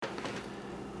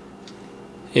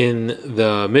In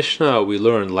the Mishnah we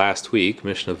learned last week,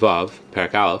 Mishnah Vav,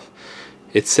 Perek Aleph,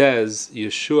 it says,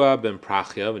 Yeshua ben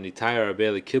Prachia and Ittai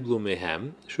Rabbeinu kiblu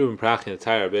mehem. Yeshua ben Prachia and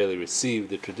Ittai Rabbeinu received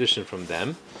the tradition from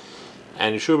them.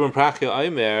 And Yeshua ben Prachia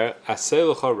Aimer,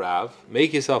 Asei lecha Rav,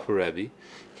 make yourself a Rebbe,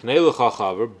 Knei lecha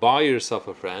Chaver, buy yourself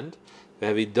a friend,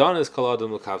 V'havidon es kol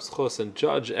adam l'kav zchus, and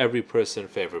judge every person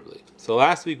favorably. So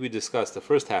last week we discussed the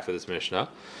first half of this Mishnah,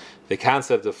 the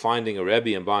concept of finding a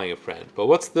Rebbe and buying a friend. But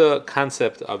what's the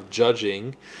concept of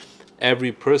judging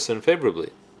every person favorably?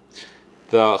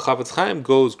 The Chafetz Chaim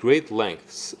goes great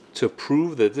lengths to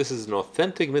prove that this is an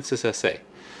authentic mitzvah aseh,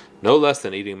 no less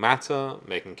than eating matzah,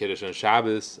 making kiddush on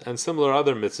Shabbos, and similar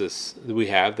other mitzvahs that we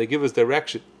have. They give us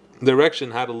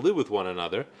direction how to live with one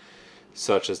another,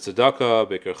 such as tzedakah,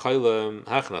 bikur chaylim,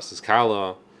 hachnas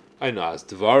kala, ainas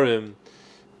devarim,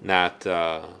 not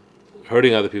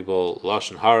hurting other people,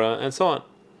 lashon hara, and so on.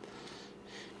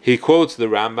 He quotes the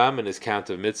Rambam in his count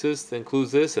of mitzvahs that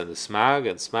includes this, and the Smag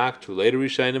and Smak, two later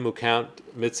Rishonim who count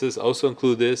mitzvahs, also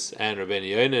include this, and Rabbeinu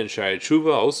Yonah and Shari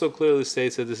Tshuva also clearly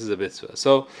states that this is a mitzvah.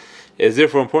 So it is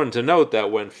therefore important to note that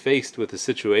when faced with a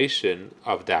situation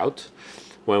of doubt,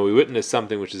 when we witness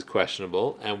something which is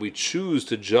questionable, and we choose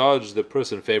to judge the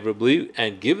person favorably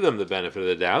and give them the benefit of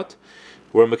the doubt,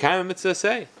 we're mekayim mitzvah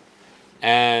say.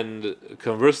 And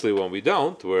conversely, when we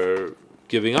don't, we're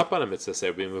giving up on a mitzvah say,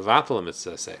 being mevatel a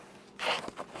mitzvah say.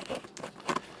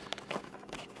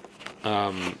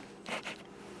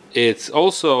 It's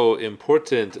also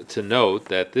important to note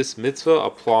that this mitzvah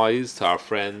applies to our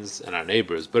friends and our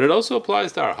neighbors, but it also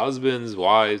applies to our husbands,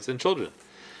 wives, and children.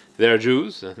 They're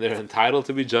Jews, and they're entitled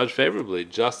to be judged favorably,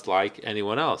 just like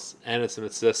anyone else. And it's a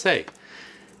mitzvah say.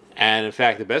 And in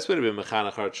fact, the best way to be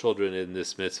mechanech our children in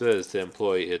this mitzvah is to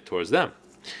employ it towards them.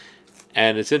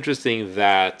 And it's interesting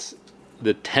that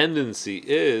the tendency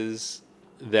is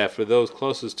that for those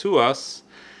closest to us,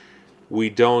 we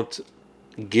don't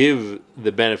give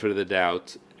the benefit of the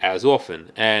doubt as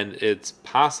often. And it's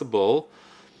possible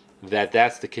that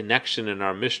that's the connection in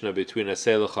our Mishnah between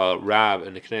Asei lecha Rav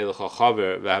and Knei lecha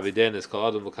Chaver, V'haviden es kol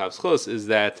adam l'kav zchus, is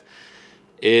that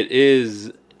it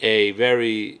is a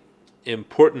very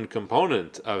important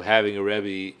component of having a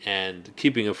Rebbe and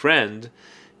keeping a friend,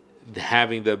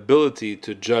 having the ability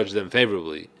to judge them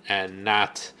favorably and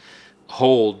not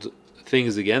hold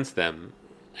things against them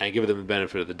and give them the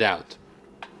benefit of the doubt.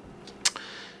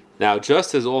 Now,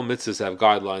 just as all mitzvahs have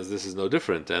guidelines, this is no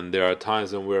different, and there are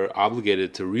times when we're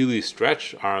obligated to really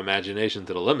stretch our imagination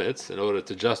to the limits in order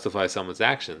to justify someone's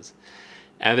actions.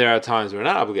 And there are times we're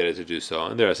not obligated to do so,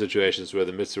 and there are situations where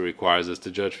the mitzvah requires us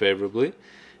to judge favorably,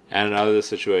 and in other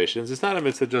situations, it's not a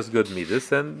mitzvah, just good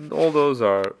midas, and all those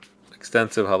are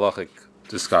extensive halachic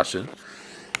discussion.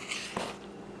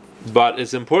 But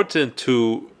it's important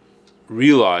to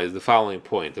realize the following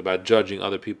point about judging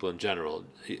other people in general.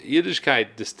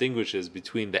 Yiddishkeit distinguishes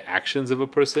between the actions of a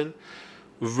person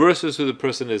versus who the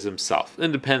person is himself,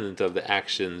 independent of the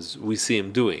actions we see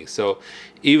him doing. So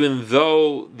even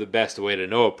though the best way to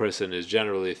know a person is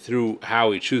generally through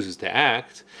how he chooses to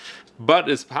act, but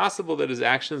it's possible that his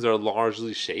actions are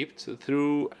largely shaped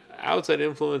through outside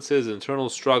influences, internal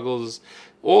struggles,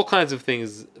 all kinds of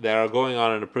things that are going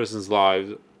on in a person's life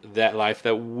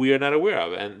that we are not aware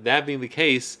of. And that being the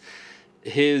case,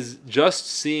 his just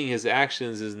seeing his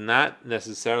actions is not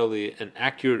necessarily an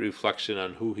accurate reflection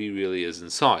on who he really is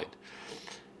inside.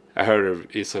 I heard of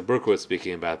Yitzchak Berkowitz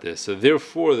speaking about this. So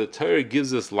therefore, the Torah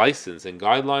gives us license and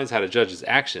guidelines how to judge his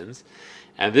actions,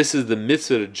 and this is the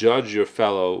mitzvah to judge your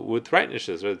fellow with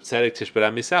righteousness, right? Tzedek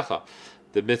tishbara misecha.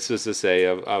 The mitzvah to say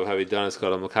of havidon es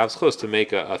kol adam l'kav zchus, to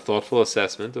make a thoughtful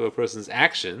assessment of a person's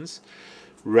actions,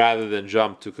 rather than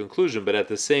jump to conclusion. But at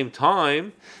the same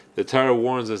time, the Torah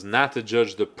warns us not to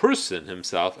judge the person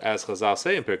himself, as Chazal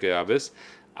say in Pirkei Avos,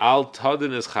 Al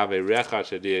tadin es chaverecha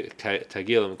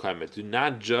tagil l'mekaymet. Do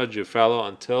not judge your fellow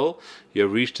until you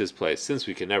have reached his place. Since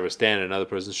we can never stand in another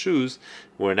person's shoes,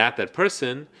 we're not that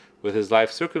person with his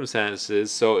life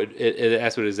circumstances, so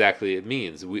that's what exactly it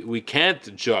means. We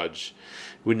can't judge.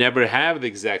 We never have the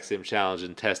exact same challenge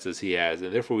and test as he has,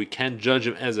 and therefore we can't judge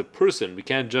him as a person. We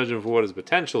can't judge him for what his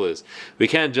potential is. We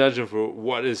can't judge him for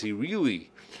what is he really.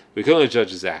 We can only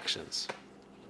judge his actions.